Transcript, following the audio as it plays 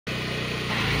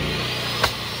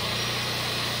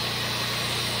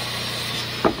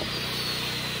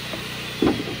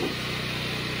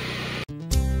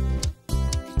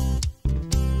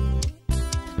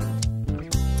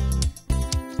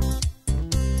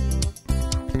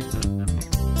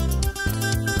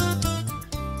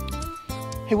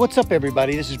Hey, what's up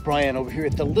everybody? This is Brian over here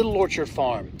at the Little Orchard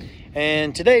Farm.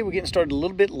 And today we're getting started a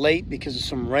little bit late because of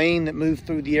some rain that moved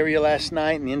through the area last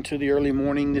night and into the early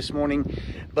morning this morning.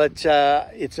 But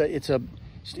it's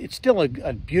still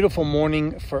a beautiful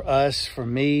morning for us, for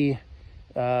me.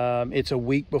 It's a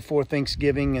week before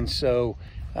Thanksgiving, and so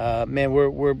man,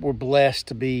 we're blessed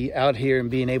to be out here and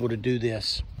being able to do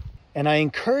this. And I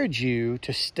encourage you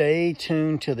to stay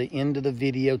tuned to the end of the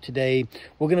video today.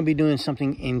 We're going to be doing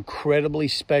something incredibly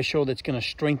special that's going to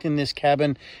strengthen this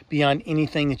cabin beyond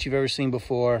anything that you've ever seen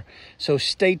before. So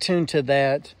stay tuned to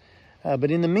that.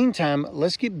 But in the meantime,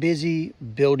 let's get busy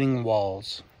building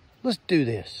walls. Let's do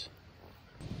this.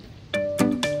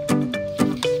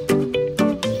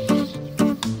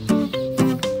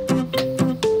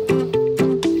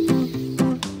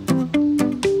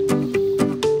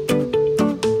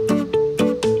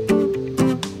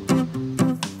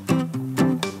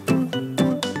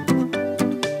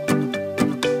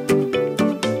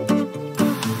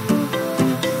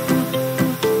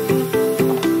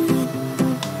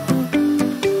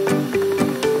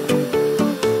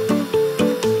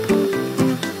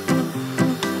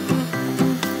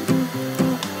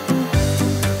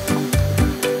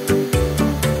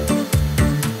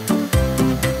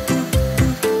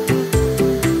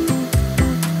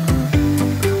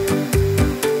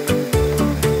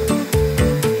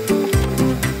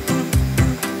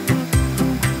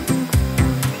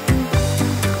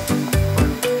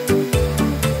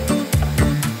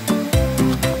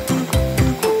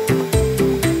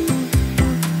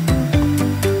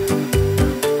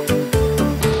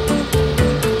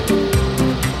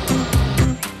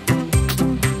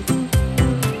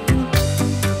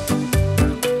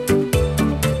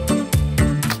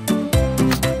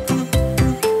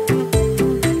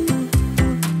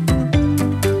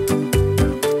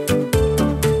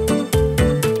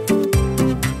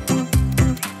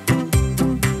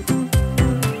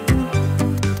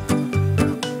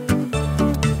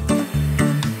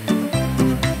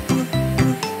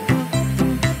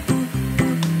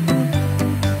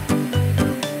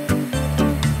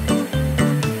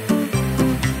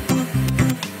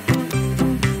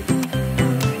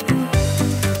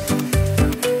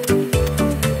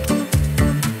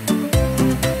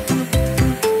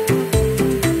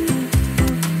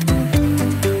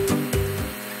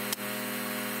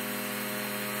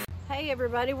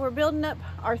 Everybody, we're building up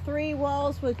our 3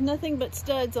 walls with nothing but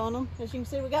studs on them. As you can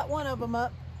see, we got one of them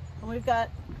up, and we've got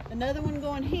another one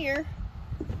going here,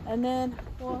 and then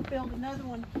we'll build another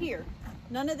one here.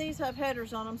 None of these have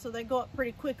headers on them, so they go up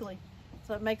pretty quickly,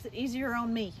 so it makes it easier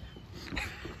on me.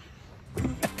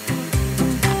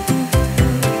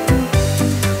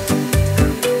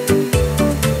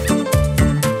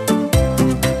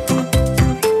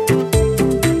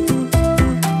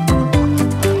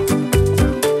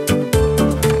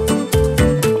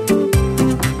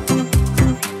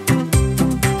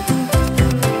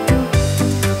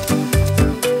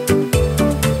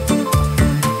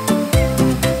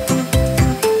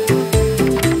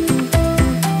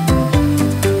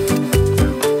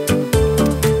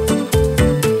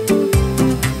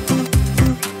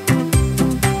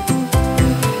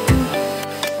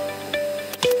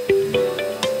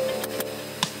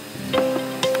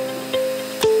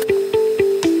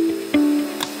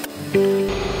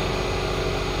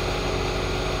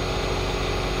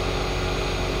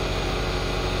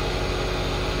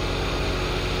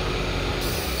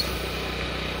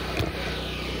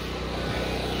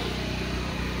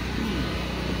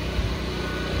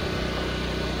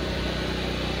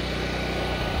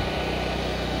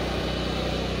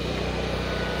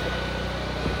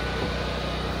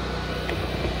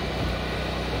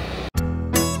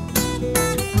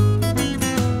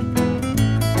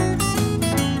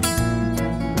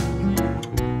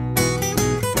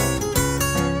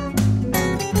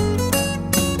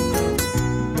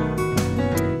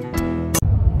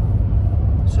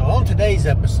 Today's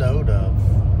episode of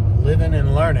Living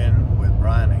and Learning with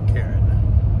Brian and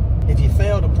Karen. If you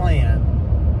fail to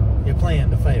plan, you plan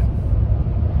to fail.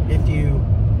 If you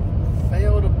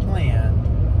fail to plan,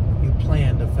 you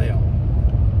plan to fail.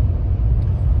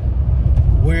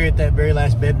 We're at that very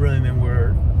last bedroom, and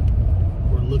we're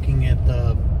looking at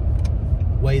the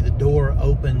way the door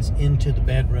opens into the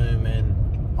bedroom, and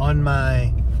on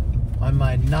my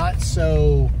not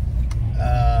so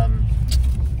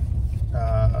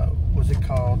what's it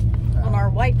called? On our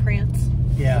white prints.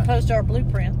 Yeah. As opposed to our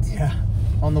blueprints. Yeah.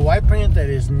 On the white print that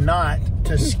is not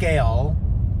to scale,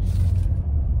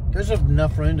 there's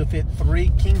enough room to fit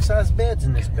 3 king-size beds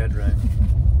in this bedroom.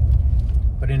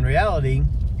 But in reality,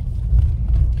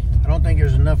 I don't think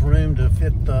there's enough room to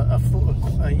fit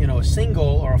a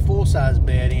single or a full-size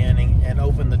bed in and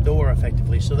open the door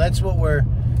effectively. So that's what we're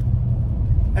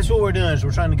doing, is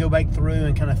we're trying to go back through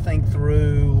and kind of think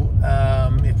through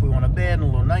if we want a bed and a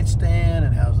little nightstand,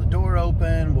 and how's the door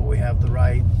open, will we have the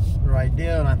right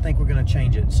deal, and I think we're going to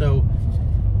change it. So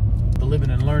the living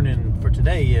and learning for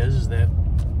today is that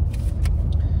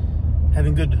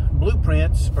having good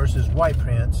blueprints versus white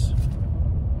prints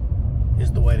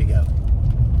is the way to go.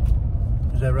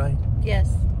 Is that right? Yes.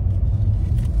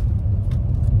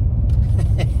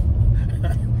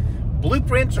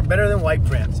 Blueprints are better than white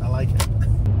prints. I like it.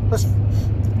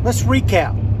 Let's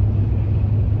recap.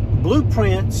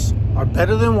 Blueprints are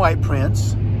better than white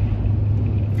prints,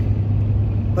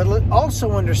 but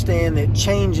also understand that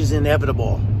change is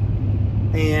inevitable.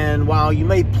 And while you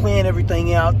may plan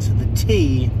everything out to the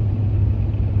T,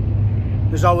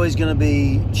 there's always going to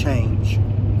be change.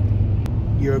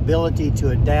 Your ability to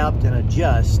adapt and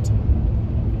adjust,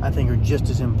 I think, are just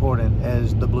as important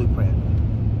as the blueprint.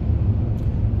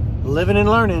 Living and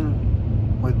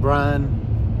learning with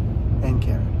Brian and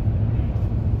Karen.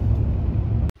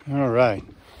 All right.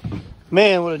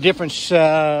 Man, what a difference,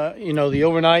 the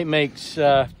overnight makes.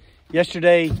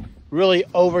 Yesterday, really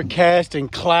overcast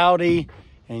and cloudy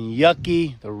and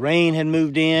yucky. The rain had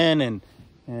moved in,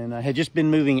 and I had just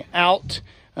been moving out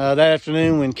that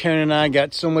afternoon when Karen and I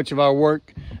got so much of our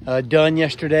work done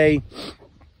yesterday.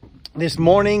 This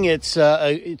morning, it's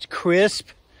crisp,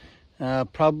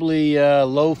 probably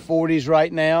low 40s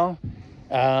right now,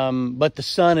 but the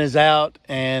sun is out,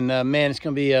 and man, it's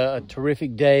going to be a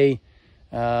terrific day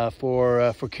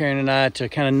for Karen and I to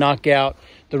kind of knock out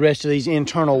the rest of these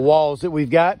internal walls that we've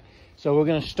got. So we're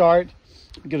going to start.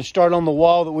 We're going to start on the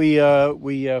wall that we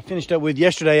finished up with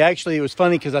yesterday. Actually, it was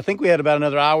funny because I think we had about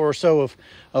another hour or so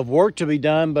of work to be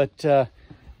done, but the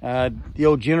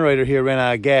old generator here ran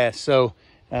out of gas, so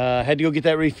had to go get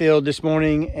that refilled this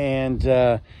morning, and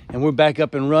we're back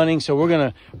up and running. So we're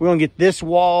gonna get this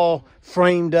wall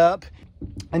framed up,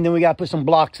 and then we got to put some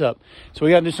blocks up. So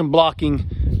we got to do some blocking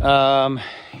on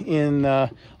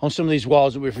some of these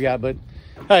walls that we forgot. But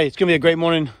hey, it's gonna be a great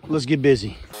morning. Let's get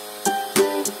busy.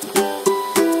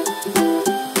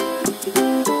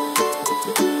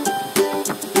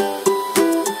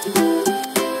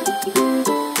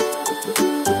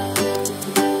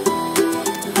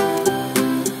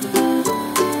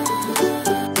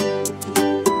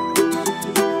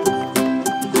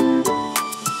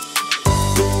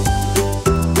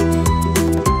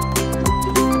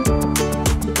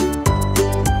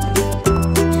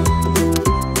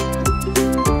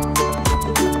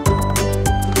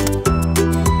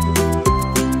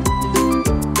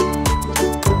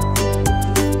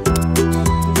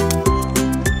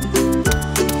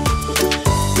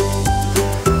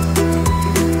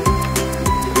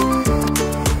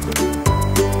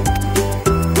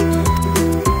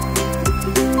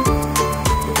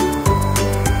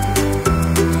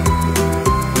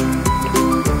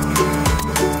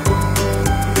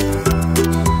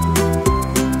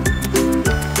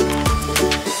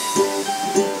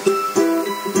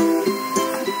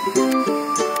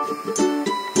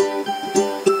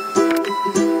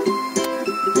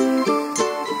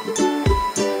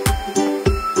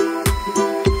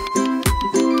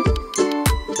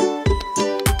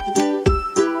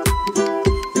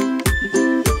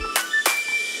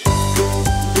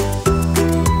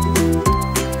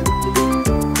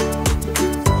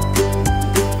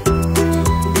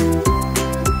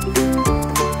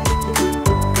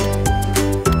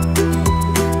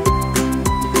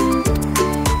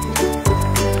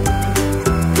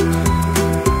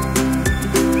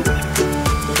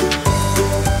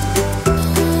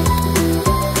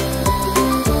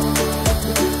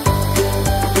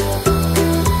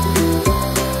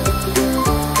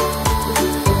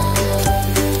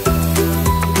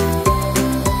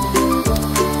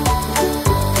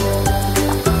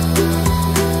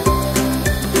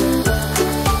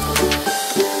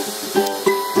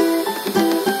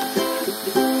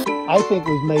 I think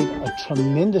we've made a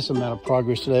tremendous amount of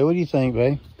progress today. What do you think,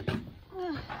 babe?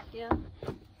 Yeah.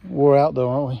 We're out though,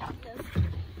 aren't we? Yes.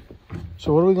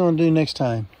 So what are we going to do next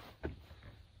time?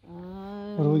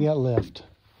 What do we got left?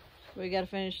 We got to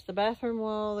finish the bathroom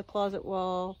wall, the closet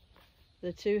wall,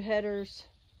 the two headers,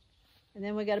 and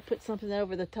then we got to put something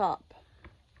over the top.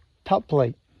 Top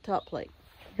plate. Top plate.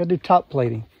 Got to do top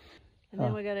plating. And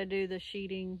then we got to do the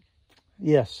sheeting.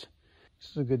 Yes.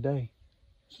 This is a good day.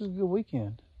 This is a good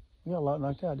weekend. We got a lot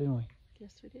knocked out, didn't we?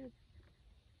 Yes, we did.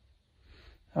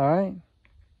 All right.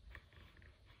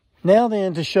 Now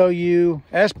then, to show you,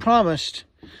 as promised,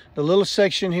 the little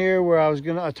section here where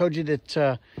I told you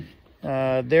that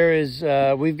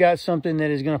We've got something that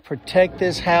is going to protect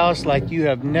this house like you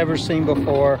have never seen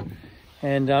before.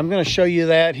 And I'm going to show you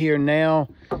that here now.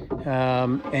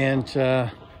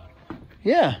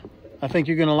 Yeah, I think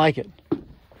you're going to like it.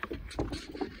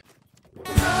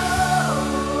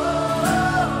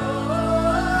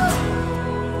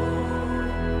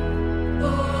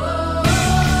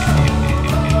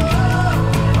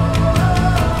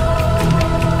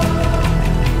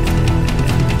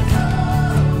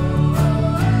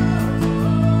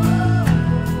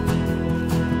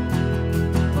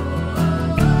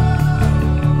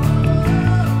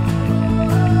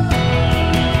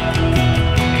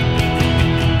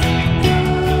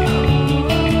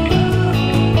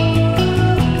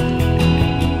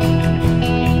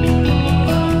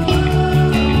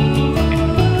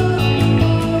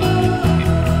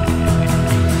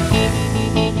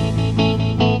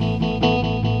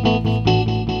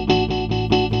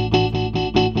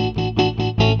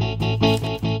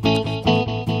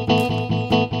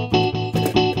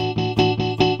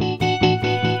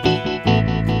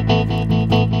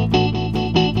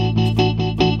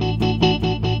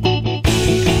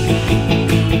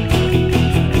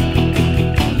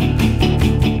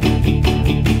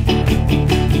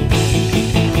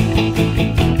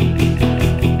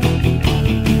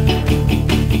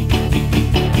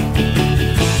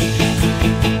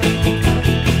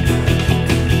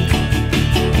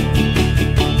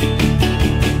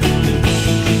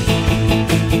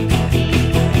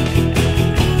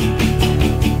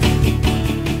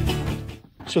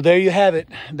 So there you have it.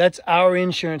 That's our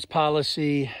insurance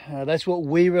policy. That's what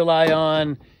we rely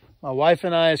on. My wife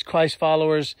and I, as Christ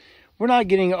followers, we're not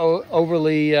getting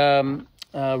overly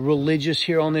religious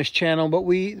here on this channel,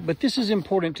 but this is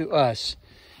important to us.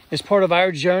 It's part of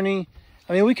our journey.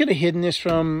 I mean, we could have hidden this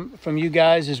from you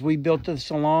guys as we built this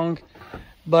along,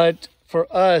 but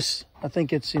for us, I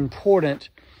think it's important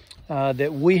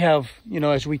that we have,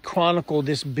 as we chronicle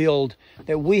this build,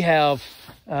 that we have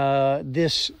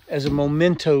this as a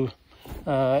memento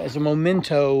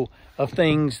of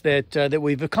things that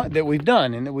we've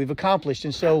done and that we've accomplished.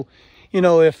 And so,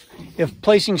 if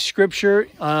placing scripture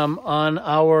on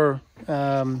our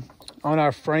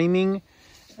framing,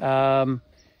 I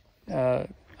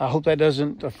hope that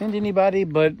doesn't offend anybody,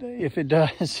 but if it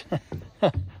does,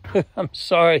 I'm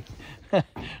sorry.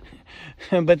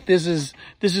 But this is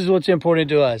what's important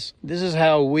to us. This is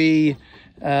how we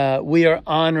are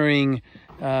honoring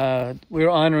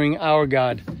our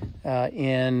God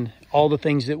in all the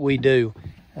things that we do.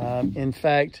 In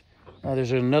fact,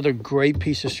 there's another great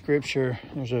piece of scripture.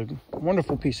 There's a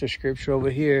wonderful piece of scripture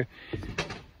over here.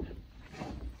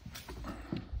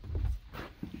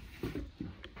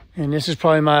 And this is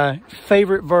probably my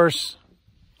favorite verse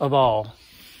of all.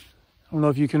 I don't know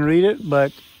if you can read it,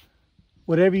 but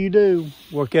whatever you do,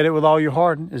 work at it with all your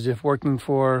heart, as if working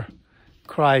for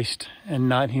Christ and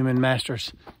not human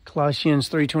masters. Colossians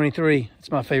 3:23. That's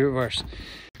my favorite verse.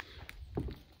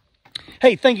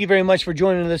 Hey, thank you very much for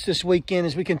joining us this weekend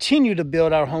as we continue to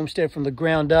build our homestead from the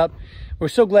ground up. We're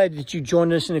so glad that you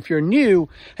joined us. And if you're new,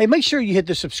 hey, make sure you hit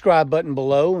the subscribe button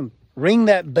below and ring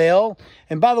that bell.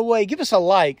 And by the way, give us a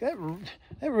like. That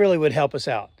really would help us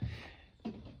out.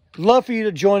 Love for you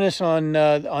to join us on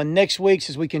next week's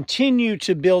as we continue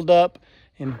to build up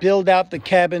and build out the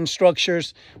cabin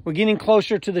structures. We're getting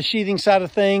closer to the sheathing side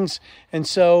of things. And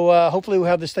so hopefully we'll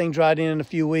have this thing dried in a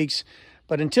few weeks.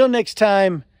 But until next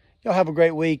time, y'all have a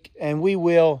great week and we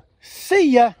will see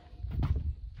ya.